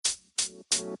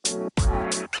Hi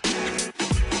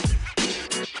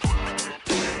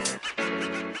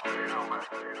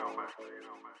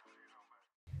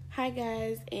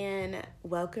guys, and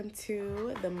welcome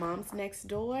to the Moms Next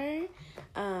Door.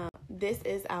 This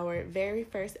is our very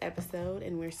first episode,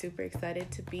 and we're super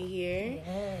excited to be here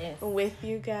with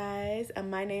you guys.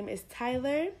 My name is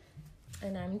Tyler.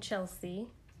 And I'm Chelsea.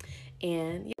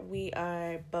 And we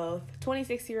are both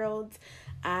 26-year-olds.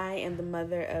 I am the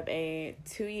mother of a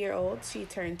 2-year-old. She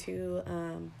turned 2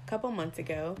 a couple months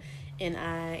ago. And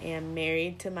I am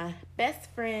married to my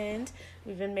best friend.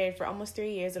 We've been married for almost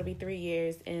 3 years. It'll be 3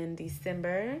 years in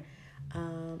December.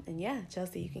 And yeah,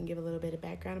 Chelsea, you can give a little bit of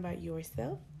background about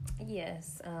yourself.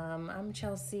 Yes, I'm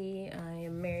Chelsea. I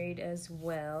am married as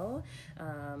well.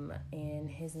 And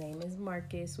his name is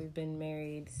Marcus. We've been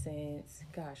married since,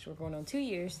 we're going on 2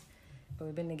 years. But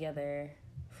we've been together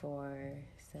for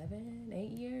 7, 8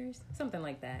 years, something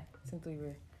like that, since we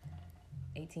were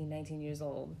 18, 19 years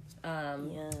old.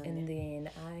 And then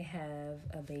I have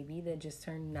a baby that just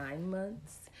turned 9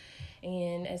 months.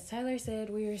 And as Tyler said,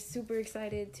 we are super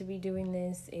excited to be doing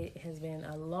this. It has been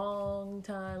a long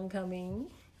time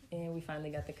coming, and we finally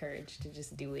got the courage to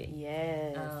just do it.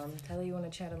 Yes. Tyler, you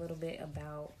want to chat a little bit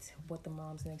about what the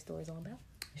Moms Next Door is all about?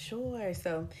 Sure.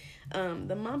 So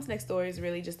the Moms Next Door is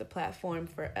really just a platform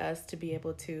for us to be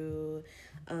able to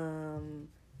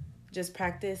just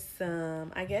practice a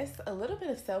little bit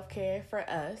of self-care for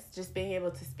us, just being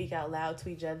able to speak out loud to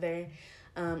each other,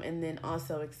 and then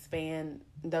also expand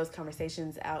those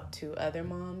conversations out to other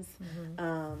moms,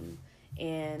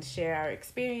 and share our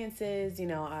experiences,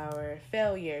 our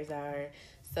failures, our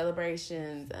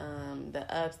celebrations, the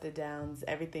ups, the downs,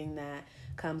 everything that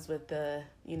comes with the,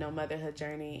 motherhood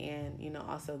journey, and,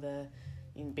 also the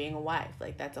being a wife.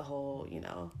 Like, that's a whole,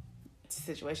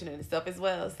 situation in itself as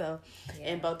well. So,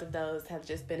 and both of those have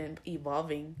just been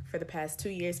evolving for the past 2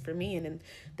 years for me, and in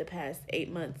the past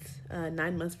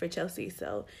 9 months for Chelsea.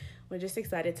 So we're just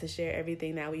excited to share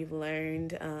everything that we've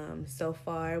learned so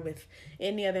far with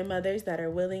any other mothers that are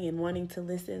willing and wanting to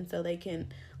listen, so they can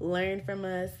learn from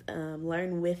us,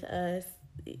 learn with us,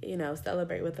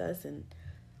 celebrate with us, and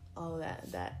all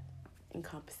that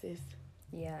encompasses.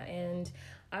 Yeah, and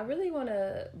I really want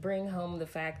to bring home the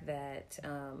fact that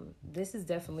this is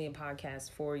definitely a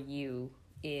podcast for you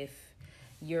if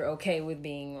you're okay with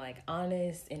being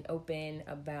honest and open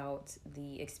about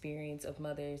the experience of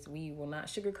mothers. We will not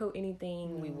sugarcoat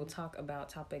anything. We will talk about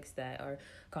topics that are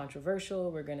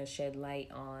controversial. We're going to shed light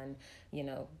on,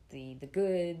 the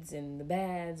goods and the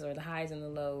bads, or the highs and the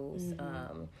lows.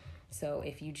 So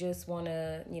if you just want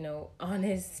a,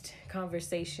 honest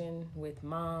conversation with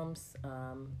moms,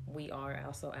 we are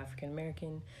also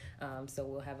African-American, so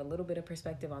we'll have a little bit of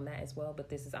perspective on that as well. But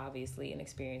this is obviously an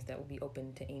experience that will be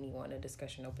open to anyone, a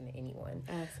discussion open to anyone.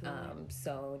 Absolutely.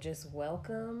 So just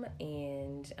welcome,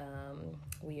 and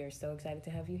we are so excited to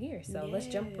have you here. So let's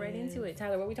jump right into it.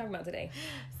 Tyler, what are we talking about today?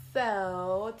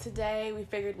 So today we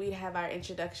figured we'd have our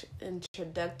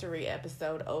introductory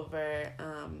episode over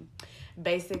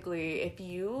basically if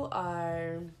you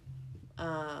are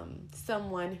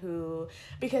someone who,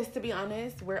 because to be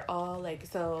honest, we're all me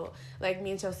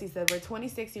and Chelsea said, we're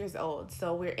 26 years old,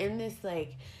 so we're in this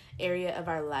area of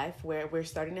our life where we're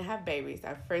starting to have babies.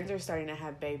 Our friends are starting to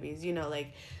have babies.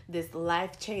 This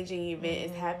life-changing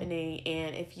event is happening,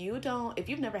 and if you've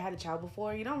never had a child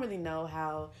before, you don't really know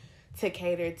how to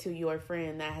cater to your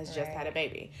friend that has just had a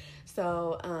baby.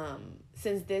 So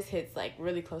since this hits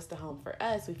really close to home for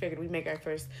us, we figured we'd make our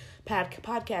first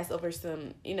podcast over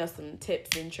some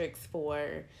tips and tricks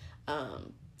for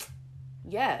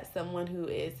someone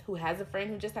who has a friend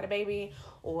who just had a baby,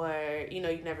 or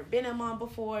you've never been a mom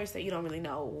before, so you don't really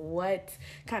know what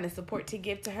kind of support to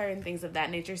give to her and things of that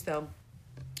nature. So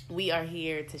we are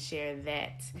here to share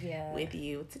that with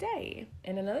you today.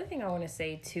 And another thing I want to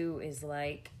say too is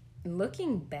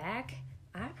looking back,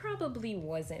 I probably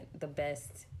wasn't the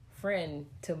best friend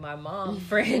to my mom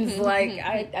friends.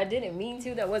 I didn't mean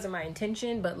to. That wasn't my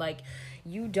intention. But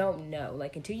you don't know.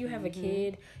 Until you have a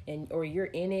kid or you're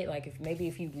in it.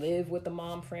 If you live with a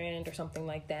mom friend or something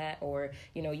like that, or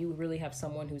you really have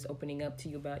someone who's opening up to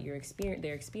you about their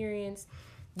experience.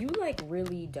 You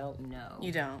really don't know.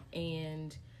 You don't.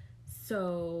 And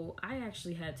so I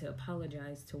actually had to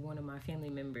apologize to one of my family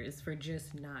members for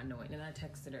just not knowing. And I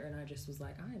texted her and I just was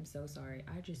like, I am so sorry.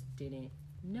 I just didn't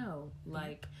know.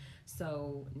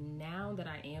 So now that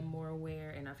I am more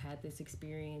aware and I've had this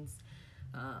experience,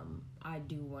 I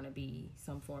do want to be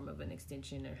some form of an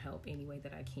extension or help any way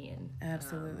that I can.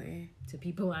 Absolutely. To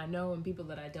people I know and people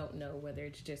that I don't know, whether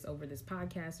it's just over this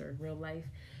podcast or in real life.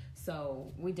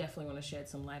 So we definitely want to shed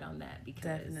some light on that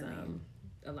because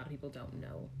a lot of people don't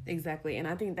know. Exactly. And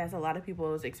I think that's a lot of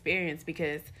people's experience,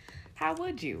 because how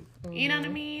would you? You know what I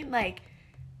mean? Like,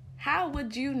 how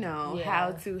would you know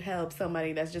how to help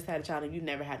somebody that's just had a child and you've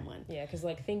never had one? Yeah, because,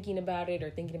 like, thinking about it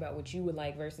or thinking about what you would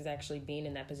like versus actually being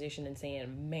in that position and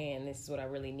saying, man, this is what I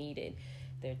really needed.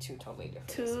 They're two totally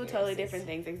different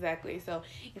things, exactly. So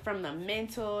from the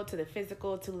mental to the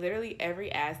physical to literally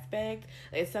every aspect,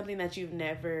 it's something that you've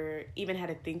never even had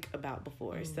to think about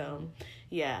before. So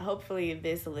yeah, hopefully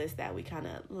this list that we kind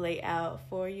of lay out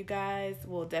for you guys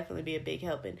will definitely be a big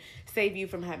help and save you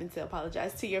from having to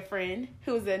apologize to your friend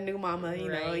who's a new mama, you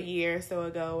know, a year or so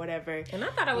ago, whatever. And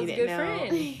I thought I was a good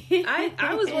friend.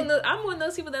 I was I'm one of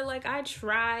those people that, like, I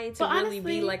try to really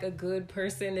be like a good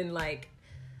person, and like,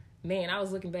 man, I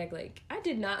was looking back like, I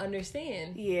did not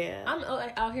understand. Yeah. I'm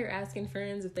out here asking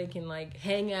friends if they can, like,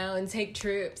 hang out and take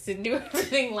trips and do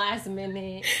everything last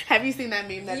minute. Have you seen that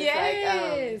meme that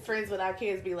is like, friends with our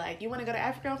kids be like, you want to go to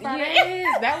Africa on Friday?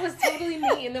 Yes, that was totally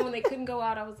me. And then when they couldn't go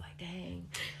out, I was like, dang.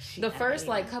 The first,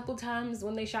 like, couple times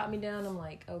when they shot me down, I'm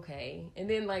like, okay. And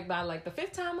then, like, by, like, the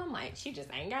fifth time, I'm like, she just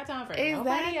ain't got time for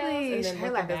nobody else. And then her,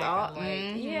 like, back, I'm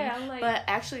like, yeah, I'm like. But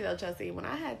actually, though, Chelsea, when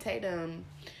I had Tatum,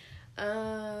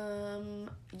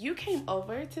 you came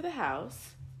over to the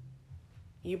house.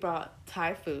 You brought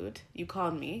Thai food. You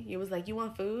called me. You was like, you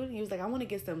want food? He was like, I want to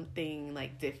get something,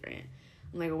 like, different.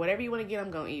 I'm like, whatever you want to get, I'm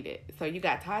going to eat it. So you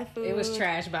got Thai food. It was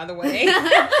trash, by the way.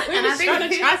 We were trying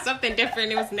to try something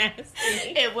different. It was nasty.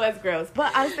 It was gross.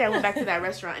 But honestly, I went back to that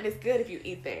restaurant, and it's good if you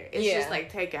eat there. It's just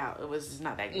like takeout. It was just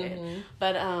not that good. Mm-hmm.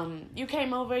 But you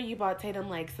came over. You bought Tatum,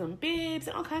 like, some bibs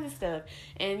and all kinds of stuff.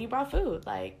 And you brought food.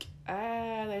 Like,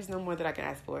 there's no more that I can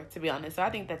ask for, to be honest. So I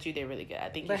think that you did really good. I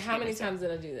think. But how many times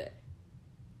did I do that?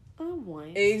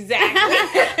 Once. Exactly.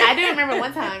 I do remember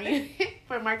one time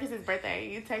for Marcus's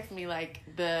birthday, you texted me like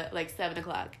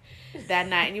 7:00 that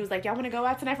night, and you was like, "Y'all want to go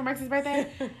out tonight for Marcus's birthday?"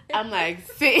 I'm like,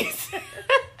 "Sis,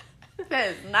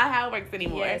 that's not how it works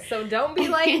anymore." Yeah, so don't be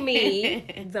like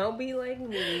me. Don't be like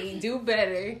me. Do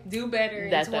better. Do better in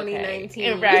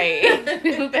 2019. Okay. Right.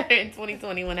 Do better in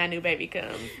 2020 when that new baby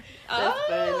comes. That's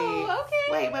funny. Okay.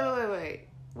 Wait.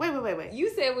 You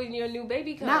said when your new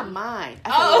baby comes. Not mine.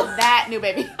 I said that new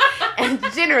baby. And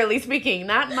generally speaking,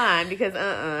 not mine, because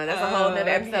that's a whole nother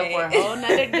episode for a whole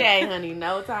nother day, honey.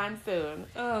 No time soon.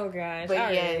 Oh, gosh.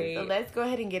 But yes, so let's go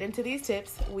ahead and get into these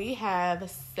tips. We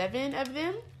have 7 of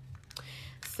them.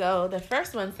 So the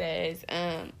first one says,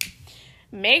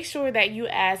 make sure that you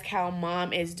ask how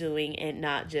mom is doing and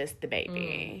not just the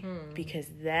baby. Mm-hmm. Because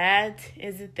that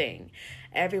is the thing.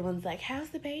 Everyone's like, how's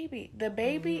the baby? The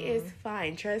baby is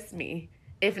fine. Trust me.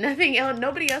 If nothing else,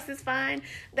 nobody else is fine,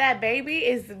 that baby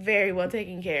is very well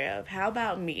taken care of. How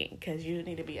about me? Because you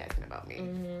need to be asking about me.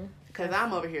 Because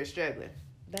I'm over here struggling.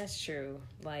 That's true.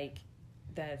 Like,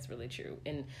 that's really true.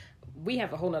 And we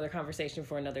have a whole nother conversation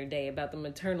for another day about the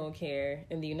maternal care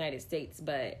in the United States.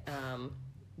 But,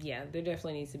 yeah, there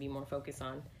definitely needs to be more focus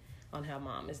on how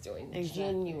mom is doing. Exactly.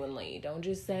 Genuinely. Don't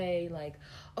just say, like,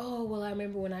 oh, well, I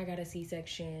remember when I got a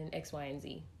C-section, X, Y, and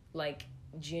Z. Like,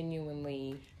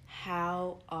 genuinely.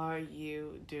 How are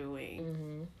you doing?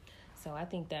 Mm-hmm. So I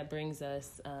think that brings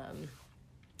us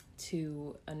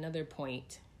to another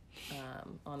point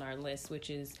on our list, which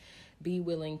is be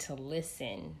willing to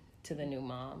listen to the new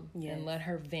mom and let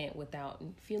her vent without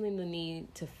feeling the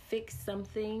need to fix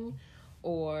something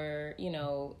or, you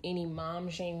know, any mom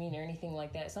shaming or anything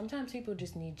like that. Sometimes people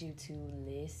just need you to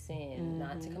listen,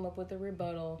 not to come up with a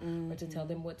rebuttal or to tell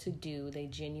them what to do. They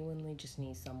genuinely just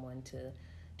need someone to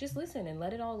just listen and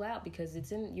let it all out, because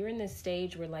you're in this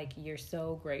stage where, like, you're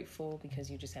so grateful because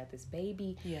you just had this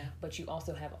baby, but you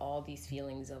also have all these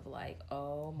feelings of, like,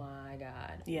 oh my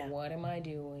God, what am I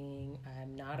doing?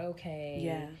 I'm not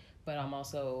okay, but I'm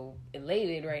also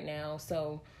elated right now.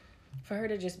 So for her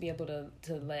to just be able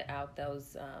to let out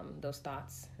those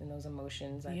thoughts and those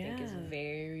emotions, I think is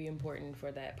very important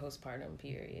for that postpartum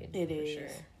period. It is, sure.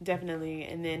 Definitely.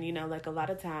 And then, you know, like, a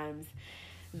lot of times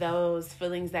those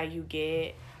feelings that you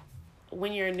get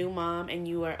when you're a new mom and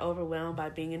you are overwhelmed by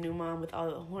being a new mom with all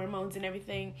the hormones and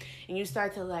everything, and you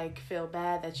start to, like, feel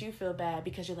bad that you feel bad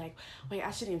because you're like, wait,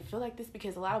 I shouldn't even feel like this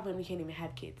because a lot of women can't even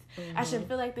have kids. I shouldn't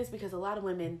feel like this because a lot of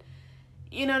women,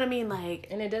 you know what I mean? Like,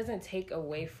 and it doesn't take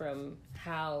away from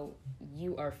how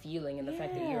you are feeling and the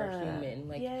fact that you're a human.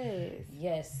 Like,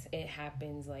 yes, it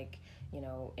happens, like, you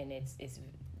know, and it's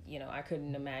you know, I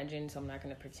couldn't imagine, so I'm not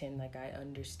going to pretend like I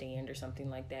understand or something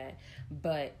like that.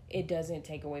 But it doesn't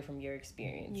take away from your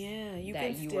experience. Yeah, you that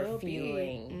can you still were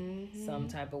feeling some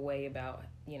type of way about,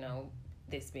 you know,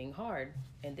 this being hard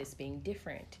and this being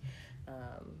different.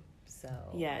 So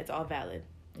yeah, it's all valid.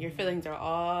 Your feelings are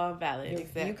all valid.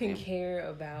 Exactly. You can care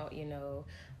about,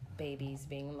 babies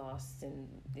being lost and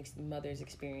mothers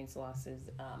experiencing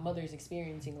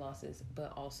losses,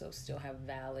 but also still have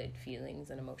valid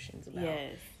feelings and emotions about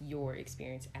your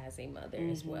experience as a mother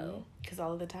as well. Because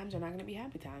all of the times are not going to be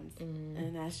happy times,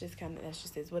 and that's just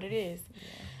is what it is.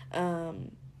 Yeah.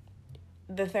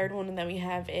 The third one that we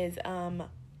have is and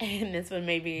this one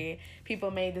maybe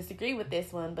people may disagree with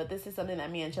this one, but this is something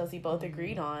that me and Chelsea both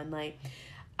agreed on. Like,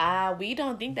 we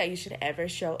don't think that you should ever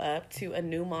show up to a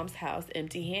new mom's house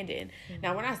empty-handed.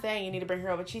 Now, we're not saying you need to bring her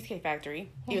over Cheesecake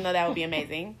Factory, even though that would be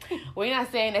amazing. We're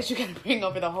not saying that you got to bring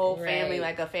over the whole family,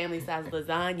 like a family-sized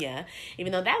lasagna,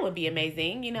 even though that would be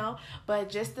amazing, But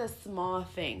just a small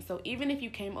thing. So even if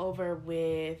you came over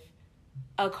with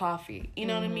a coffee, you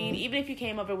know what I mean? Even if you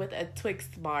came over with a Twix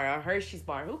bar or a Hershey's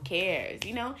bar, who cares,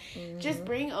 Just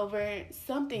bring over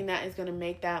something that is going to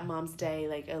make that mom's day,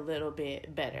 like, a little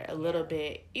bit better, a little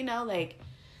bit, I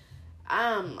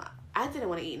didn't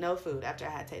want to eat no food after I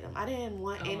had Tatum. I didn't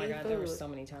want any food. There were so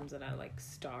many times that I, like,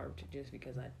 starved just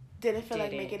because I didn't feel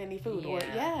like making any food. Or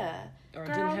didn't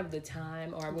have the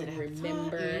time, or I wouldn't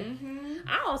remember.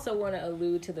 I also want to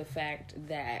allude to the fact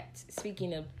that,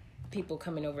 speaking of people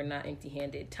coming over not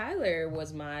empty-handed, Tyler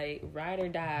was my ride or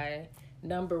die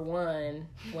number one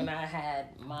when I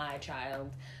had my child.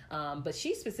 But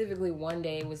she specifically one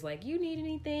day was like, "You need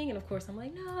anything?" And of course I'm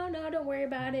like, no, don't worry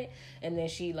about it. And then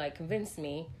she, like, convinced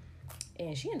me,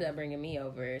 and she ended up bringing me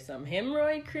over some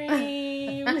hemorrhoid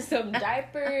cream, some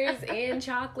diapers, and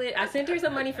chocolate. I sent her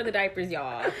some money for the diapers,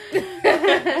 y'all.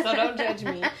 So don't judge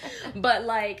me. But,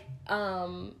 like, I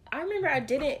remember I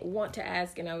didn't want to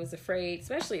ask, and I was afraid,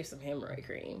 especially of some hemorrhoid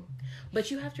cream.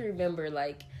 But you have to remember,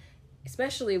 like,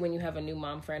 especially when you have a new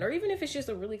mom friend, or even if it's just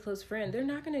a really close friend, they're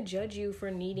not going to judge you for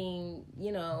needing,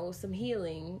 some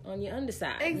healing on your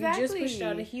underside. Exactly. You just pushed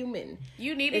out a human.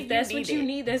 You need it. If that's what you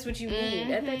need, that's what you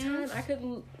need. At that time, I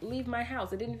couldn't leave my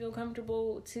house. I didn't feel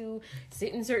comfortable to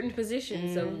sit in certain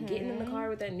positions. So getting in the car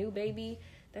with that new baby,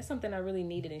 that's something I really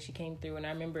needed, and she came through. And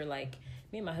I remember, like,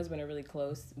 me and my husband are really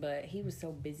close, but he was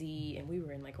so busy, and we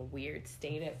were in, like, a weird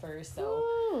state at first,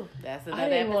 so that's another I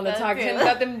didn't want to talk to him too.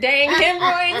 about them dang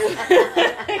hemorrhoids.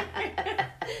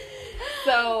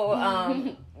 So,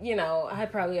 I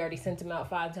had probably already sent him out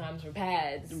 5 times for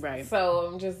pads. Right. So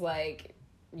I'm just like,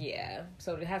 yeah.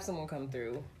 So to have someone come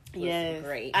through was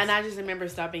great. And I just remember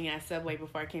stopping at Subway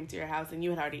before I came to your house, and you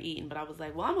had already eaten, but I was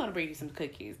like, well, I'm going to bring you some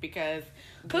cookies, because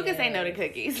cookies ain't no to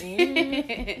cookies.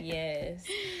 Yes.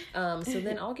 So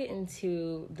then I'll get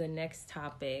into the next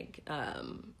topic,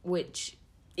 which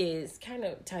is kind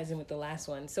of ties in with the last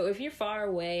one. So if you're far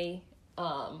away,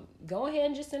 go ahead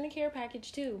and just send a care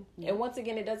package too. Yeah. And once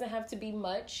again, it doesn't have to be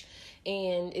much,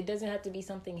 and it doesn't have to be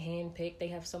something handpicked. They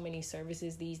have so many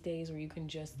services these days where you can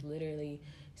just literally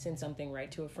send something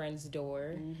right to a friend's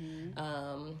door.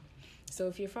 So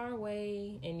if you're far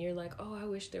away and you're like, oh, I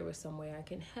wish there was some way I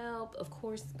can help, of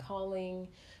course, calling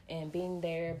and being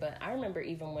there. But I remember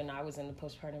even when I was in the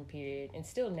postpartum period, and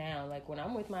still now, like, when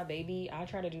I'm with my baby, I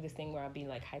try to do this thing where I'll be,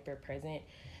 like, hyper present.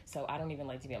 So I don't even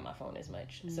like to be on my phone as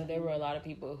much. So there were a lot of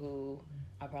people who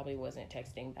I probably wasn't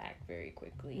texting back very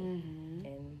quickly.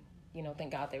 And,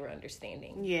 thank God they were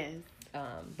understanding. Yes.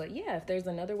 But yeah, if there's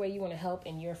another way you want to help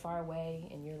and you're far away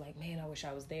and you're like, man, I wish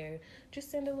I was there,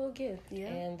 just send a little gift. Yeah.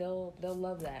 And they'll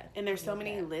love that. And there's so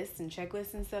many lists and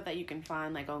checklists and stuff that you can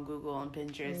find, like, on Google, on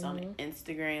Pinterest, on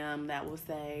Instagram, that will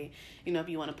say, if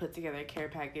you want to put together a care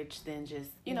package, then just,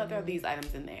 throw these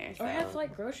items in there. Or have,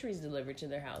 like, groceries delivered to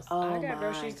their house. I got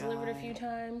groceries delivered a few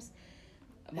times.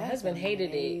 My husband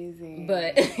hated it,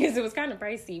 but because it was kind of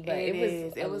pricey, but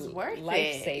it was worth it.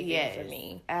 Life-saving for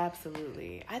me.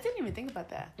 Absolutely. I didn't even think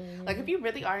about that. Like, if you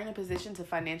really are in a position to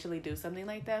financially do something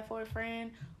like that for a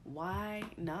friend, why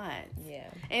not? Yeah.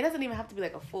 And it doesn't even have to be,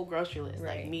 like, a full grocery list,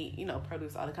 like meat,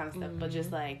 produce, all that kind of stuff, but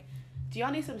just, like, do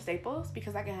y'all need some staples?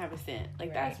 Because I can have a cent.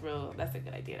 Like, that's a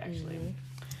good idea, actually.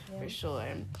 For sure.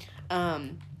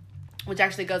 Which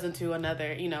actually goes into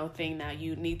another, thing that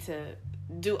you need to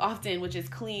do often, which is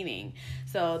cleaning.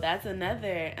 So that's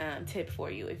another tip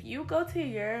for you. If you go to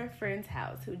your friend's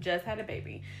house who just had a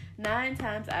baby, 9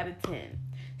 times out of 10,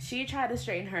 she tried to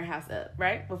straighten her house up,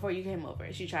 right? Before you came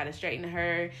over. She tried to straighten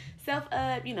herself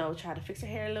up, try to fix her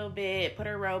hair a little bit, put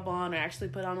her robe on, or actually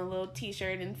put on a little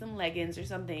t-shirt and some leggings or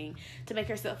something to make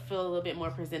herself feel a little bit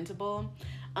more presentable.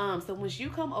 So once you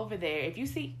come over there, if you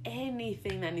see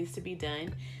anything that needs to be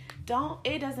done,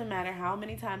 it doesn't matter how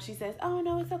many times she says, oh,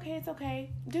 no, it's okay.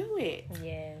 Do it.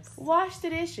 Yes. Wash the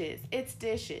dishes. It's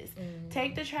dishes.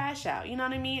 Take the trash out. You know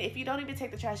what I mean? If you don't even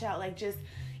take the trash out, like, just,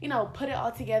 put it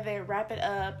all together, wrap it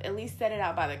up, at least set it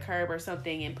out by the curb or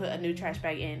something, and put a new trash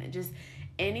bag in, and just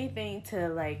anything to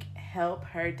like help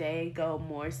her day go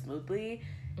more smoothly.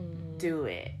 Do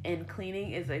it. And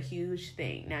cleaning is a huge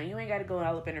thing. Now, you ain't got to go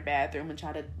all up in her bathroom and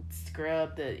try to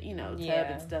scrub the tub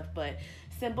and stuff, but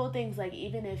simple things, like,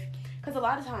 even if, because a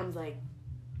lot of times, like,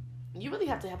 you really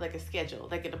have to have like a schedule,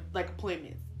 like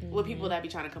appointments with people that be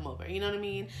trying to come over, you know what I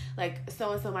mean? Like,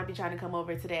 so and so might be trying to come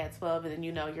over today at 12, and then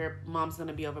your mom's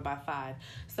gonna be over by 5.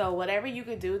 So whatever you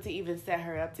could do to even set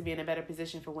her up to be in a better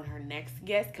position for when her next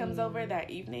guest comes over that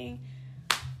evening,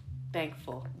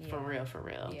 thankful. For real.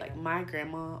 Like, my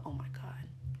grandma, oh my god,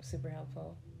 super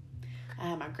helpful. I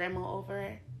had my grandma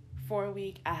over for a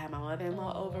week. I had my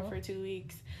mother-in-law over for 2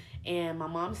 weeks. And my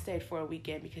mom stayed for a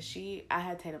weekend because I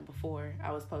had Tatum before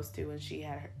I was supposed to, and she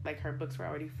had, her books were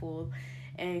already full.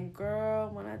 And girl,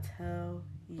 when I tell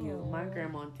you, my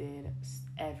grandma did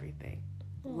everything.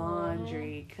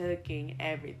 Laundry, cooking,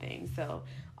 everything. So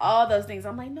all those things,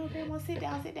 I'm like, no, grandma, sit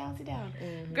down.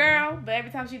 Girl, but every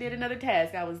time she did another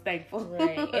task, I was thankful.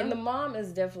 Right. And the mom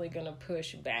is definitely going to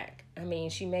push back. I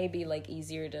mean, she may be, like,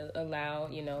 easier to allow,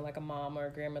 like a mom or a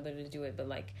grandmother to do it, but,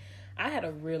 like, I had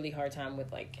a really hard time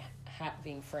with, like,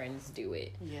 having friends do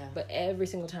it. Yeah. But every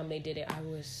single time they did it, I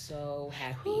was so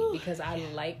happy because I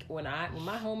like when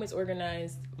my home is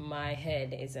organized, my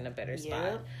head is in a better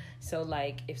spot. So,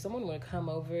 like, if someone would come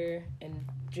over and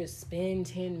just spend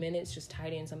 10 minutes just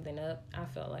tidying something up, I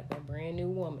felt like a brand new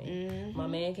woman. My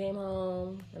man came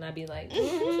home, and I'd be like,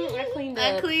 I cleaned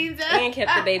up and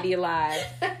kept the baby alive.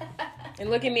 And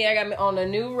look at me, I got on a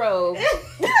new robe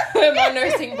with my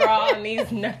nursing bra and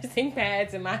these nursing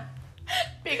pads and my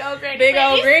big old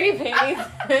granny panties.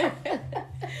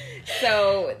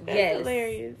 So, that's yes,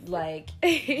 hilarious. Like,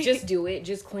 just do it.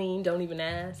 Just clean. Don't even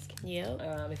ask. Yep.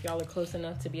 If y'all are close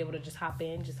enough to be able to just hop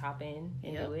in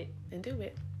and do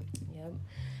it. Yep.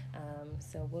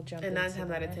 So we'll jump in. And 9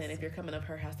 times out of 10, if you're coming up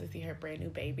her house to see her brand new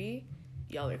baby,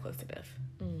 y'all are close enough.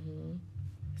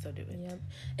 So do it. Yep.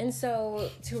 And so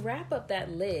to wrap up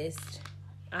that list,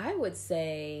 I would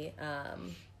say,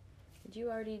 did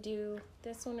you already do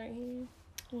this one right here?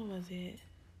 What was it?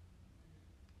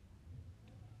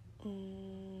 I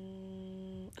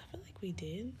feel like we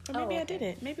did. Or maybe I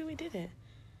didn't. Maybe we didn't.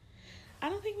 I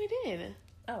don't think we did.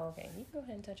 Oh, okay. You can go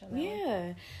ahead and touch on that one.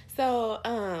 Yeah. So,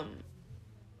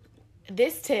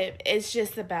 this tip is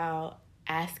just about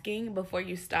asking before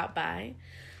you stop by.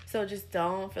 So just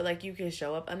don't feel like you can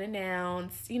show up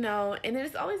unannounced, and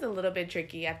it's always a little bit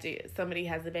tricky after somebody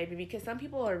has a baby because some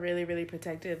people are really, really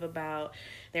protective about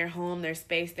their home, their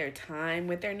space, their time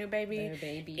with their new baby. Their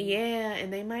baby. Yeah,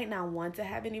 and they might not want to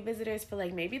have any visitors for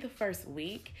like maybe the first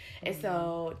week. And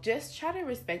so just try to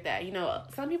respect that.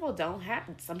 Some people don't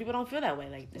feel that way.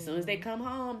 Like as soon as they come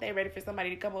home, they're ready for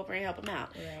somebody to come over and help them out,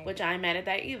 which I ain't mad at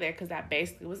that either because that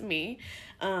basically was me.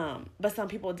 But some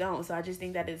people don't. So I just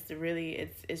think that it's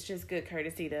just good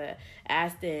courtesy to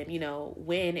ask them,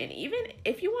 when, and even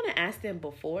if you want to ask them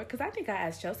before, because I think I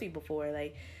asked Chelsea before,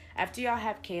 like, after y'all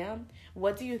have Cam,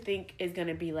 what do you think is going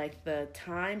to be, like, the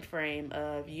time frame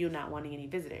of you not wanting any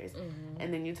visitors?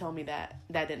 And then you told me that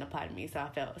didn't apply to me, so I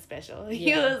felt special.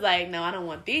 You was like, no, I don't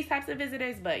want these types of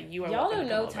visitors, but you are y'all don't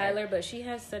know Tyler, but she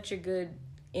has such a good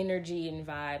energy and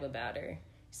vibe about her.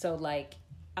 So, like,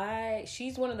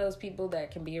 she's one of those people that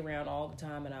can be around all the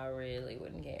time and I really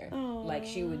wouldn't care. Aww. Like,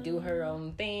 she would do her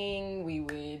own thing, we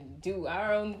would do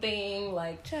our own thing.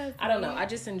 Like, I don't know, I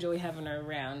just enjoy having her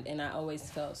around, and I always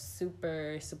felt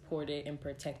super supported and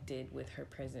protected with her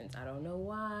presence. I don't know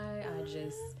why. I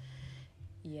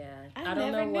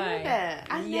don't know why.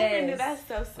 I never knew. That's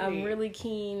so sweet. I'm really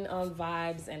keen on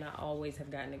vibes, and I always have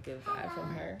gotten a good vibe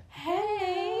from her.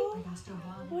 Hey,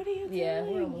 what are you doing? Yeah,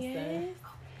 we're almost done.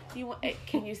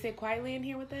 Can you sit quietly in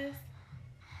here with us?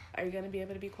 Are you going to be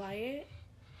able to be quiet?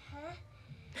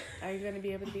 Are you going to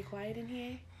be able to be quiet in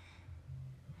here?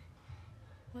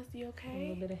 Was you okay? A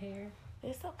little bit of hair.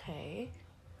 It's okay.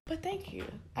 But thank you.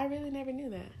 I really never knew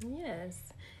that.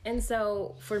 Yes. And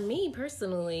so for me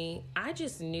personally, I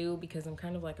just knew, because I'm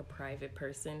kind of like a private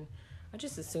person, I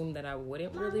just assumed that I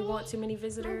wouldn't really want too many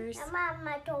visitors.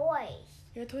 My toys.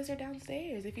 Your toys are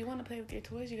downstairs. If you want to play with your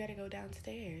toys, you got to go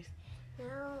downstairs.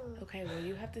 No. Okay, well,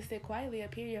 you have to sit quietly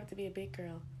up here. You have to be a big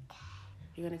girl.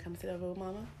 You want to come sit over with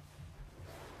Mama?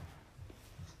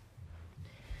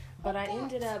 But I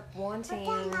ended up wanting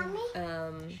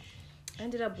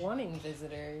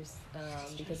visitors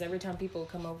because every time people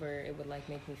come over, it would like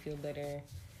make me feel better.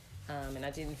 And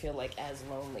I didn't feel like as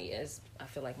lonely as I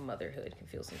feel like motherhood can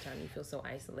feel sometimes. You feel so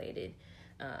isolated.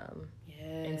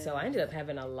 And so I ended up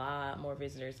having a lot more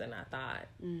visitors than I thought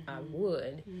I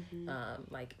would,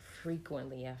 like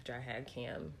frequently after I had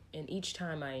Cam. And each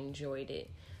time I enjoyed it.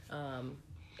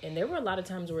 And there were a lot of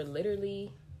times where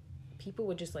literally people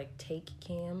would just like take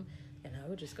Cam and I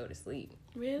would just go to sleep.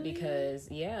 Really?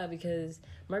 Because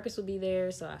Marcus would be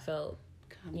there. So I felt,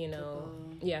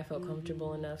 I felt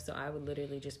comfortable enough. So I would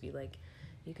literally just be like,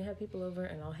 you can have people over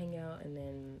and I'll hang out and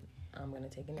then I'm going to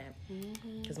take a nap.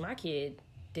 Because my kid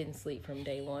didn't sleep from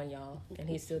day one, y'all, and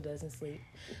he still doesn't sleep.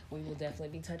 We will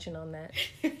definitely be touching on that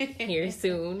here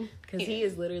soon, because he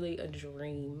is literally a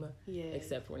dream,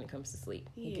 except for when it comes to sleep.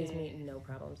 He gives me no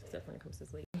problems except when it comes to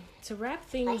sleep. To wrap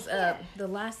things up, the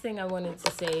last thing I wanted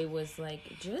to say was, like,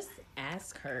 just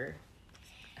ask her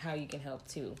how you can help,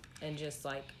 too, and just,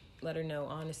 like, let her know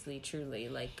honestly, truly,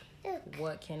 like,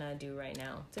 what can I do right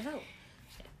now to help?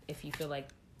 If you feel like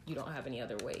you don't have any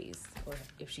other ways, or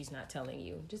if she's not telling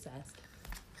you, just ask.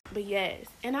 But yes,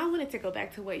 and I wanted to go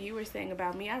back to what you were saying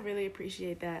about me. I really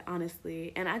appreciate that,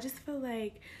 honestly. And I just feel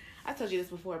like, I told you this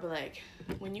before, but like,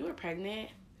 when you were pregnant,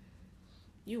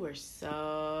 you were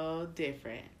so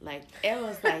different. Like, it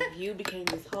was like you became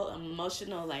this whole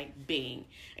emotional, like, being.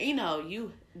 And,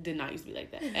 you did not used to be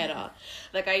like that at all.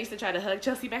 Like, I used to try to hug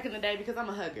Chelsea back in the day because I'm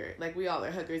a hugger. Like, we all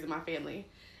are huggers in my family.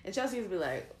 And Chelsea used to be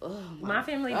like, oh, my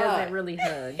family doesn't really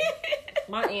hug.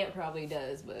 My aunt probably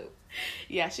does, but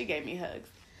yeah, she gave me hugs.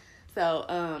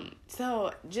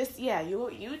 So just,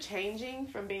 you changing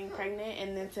from being pregnant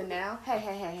and then to now,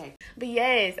 hey. But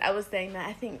yes, I was saying that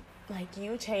I think, like,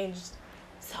 you changed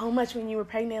so much when you were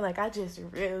pregnant. Like, I just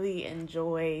really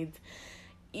enjoyed,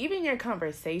 even your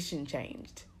conversation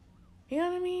changed. You know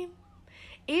what I mean?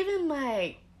 Even,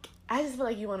 like, I just feel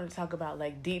like you wanted to talk about,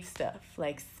 like, deep stuff,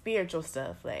 like, spiritual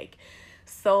stuff, like,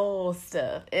 soul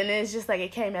stuff. And it's just like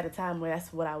it came at a time where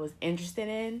that's what I was interested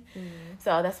in.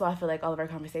 So that's why I feel like all of our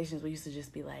conversations, we used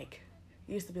to be like,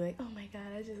 oh my God,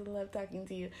 I just love talking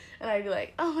to you. And I'd be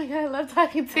like, oh my God, I love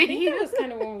talking to you. I think that was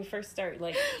kind of when we first started,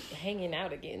 like, hanging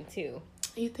out again, too.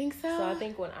 You think so? So I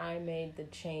think when I made the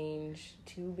change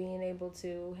to being able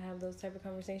to have those type of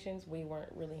conversations, we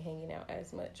weren't really hanging out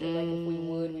as much. Or like if we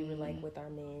would, we were like with our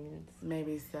men's.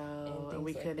 Maybe so. And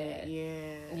we like couldn't. That.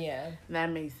 Yeah. That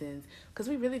makes sense. Because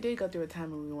we really did go through a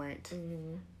time when we weren't.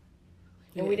 And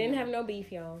we didn't have no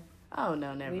beef, y'all. Oh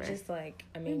no, never. We just like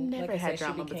I said,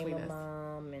 she became a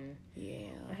mom, and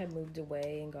I had moved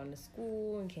away and gone to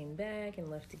school and came back and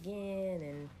left again,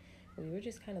 and we were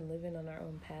just kind of living on our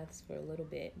own paths for a little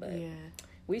bit, but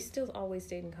we still always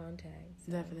stayed in contact.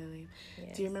 So. Definitely.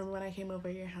 Yes. Do you remember when I came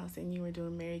over to your house and you were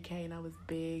doing Mary Kay and I was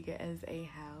big as a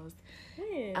house?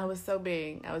 I was so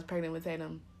big. I was pregnant with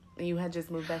Tatum. And you had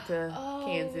just moved back to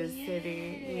Kansas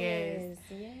City. Yes.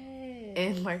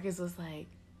 And Marcus was like,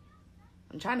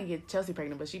 I'm trying to get Chelsea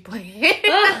pregnant, but she playing.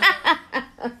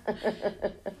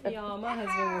 Y'all, my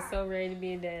husband was so ready to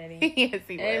be a daddy. Yes,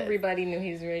 he was. Everybody knew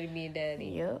he was ready to be a daddy.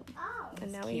 Yep.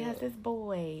 And now he has this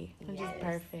boy, which is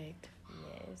perfect.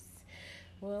 Yes.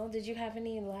 Well, did you have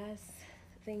any last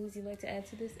things you'd like to add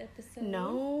to this episode?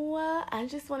 No, I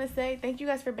just want to say thank you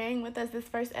guys for bearing with us this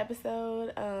first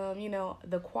episode.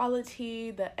 The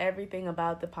quality, the everything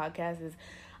about the podcast is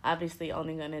obviously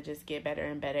only going to just get better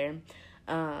and better.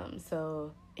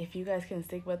 So if you guys can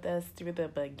stick with us through the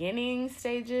beginning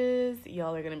stages,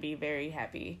 y'all are going to be very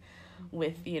happy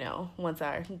with, once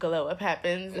our glow up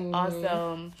happens.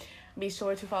 Also, be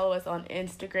sure to follow us on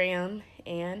Instagram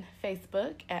and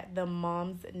Facebook at The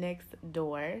Moms Next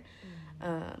Door.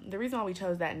 The reason why we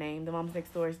chose that name, The Moms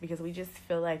Next Door, is because we just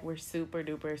feel like we're super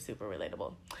duper, super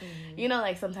relatable.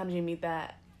 Like sometimes you meet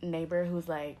that neighbor who's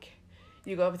like,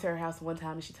 you go over to her house one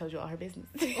time and she tells you all her business.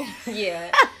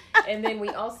 Yeah. And then we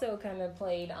also kind of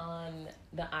played on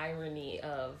the irony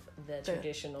of the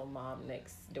traditional mom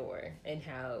next door and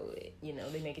how,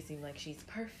 they make it seem like she's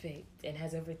perfect and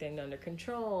has everything under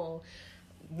control.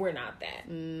 We're not that.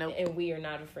 Nope. And we are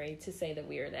not afraid to say that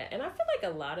we are that. And I feel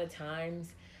like a lot of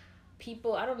times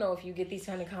people, I don't know if you get these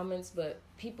kind of comments, but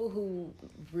people who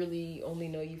really only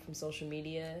know you from social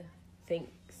media think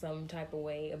some type of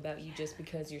way about you just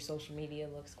because your social media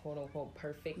looks quote unquote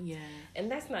perfect. Yeah. And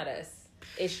that's not us.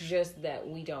 It's just that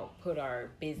we don't put our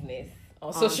business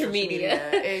on social media.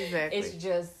 Exactly. It's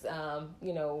just,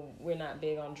 we're not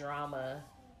big on drama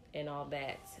and all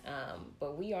that.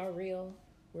 But we are real.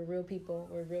 We're real people.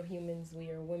 We're real humans.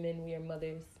 We are women. We are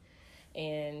mothers.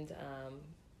 And,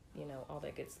 all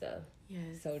that good stuff.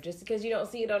 Yes. So just because you don't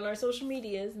see it on our social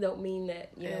medias don't mean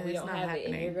that, we don't have it.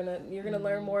 And you're gonna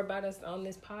learn more about us on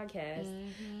this podcast.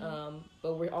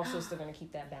 But we're also still going to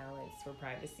keep that balance for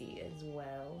privacy as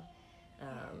well.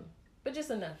 But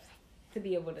just enough to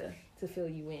be able to fill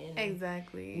you in.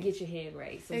 Exactly. And get your head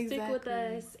right. So stick with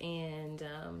us, and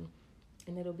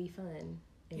it'll be fun.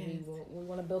 And yes. we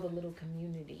want to build a little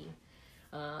community.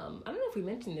 I don't know if we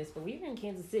mentioned this, but we're in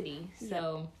Kansas City.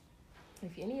 So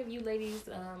if any of you ladies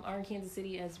are in Kansas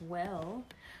City as well,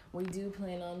 we do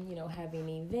plan on, having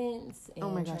events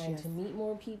and trying to meet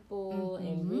more people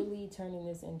and really turning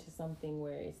this into something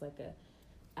where it's like a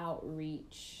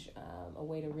outreach, a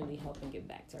way to really help and give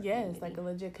back to our community. Yes, like a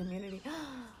legit community.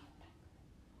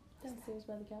 Downstairs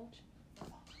by the couch.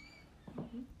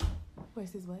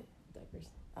 Where's his what? Diapers.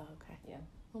 Oh, okay. Yeah.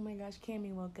 Oh my gosh,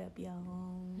 Cammy woke up, y'all.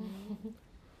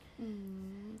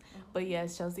 But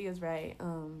yes, Chelsea is right.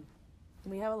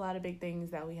 We have a lot of big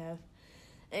things that we have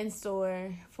in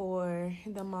store for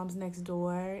the moms next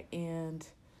door and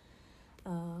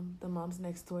the moms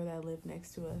next door that live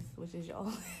next to us, which is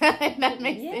y'all. That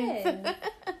makes sense.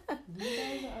 You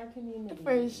guys are our community.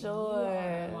 For sure. You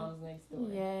are our moms next door.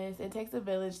 Yes, it takes a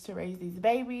village to raise these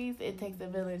babies. It takes a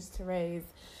village to raise,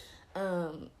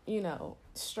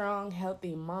 strong,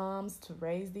 healthy moms to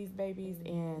raise these babies.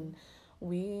 And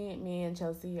me and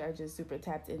Chelsea are just super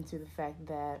tapped into the fact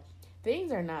that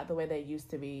things are not the way they used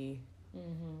to be.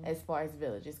 As far as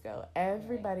villages go,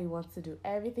 everybody wants to do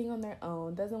everything on their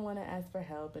own, doesn't want to ask for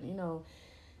help, and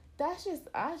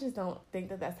I just don't think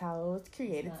that that's how it was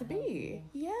created to be.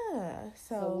 Yeah,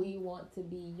 so we want to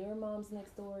be your moms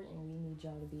next door, and we need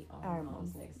y'all to be our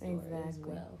moms next door as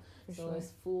well. So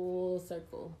it's full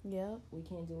circle. Yep, we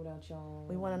can't do without y'all.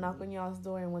 We want to knock on y'all's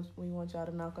door, and we want y'all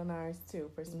to knock on ours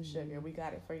too for some sugar. We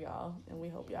got it for y'all, and we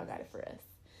hope y'all got it for us.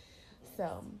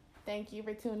 So thank you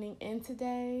for tuning in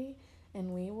today.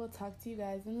 And we will talk to you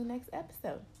guys in the next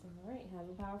episode. All right. Have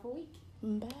a powerful week.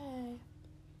 Bye.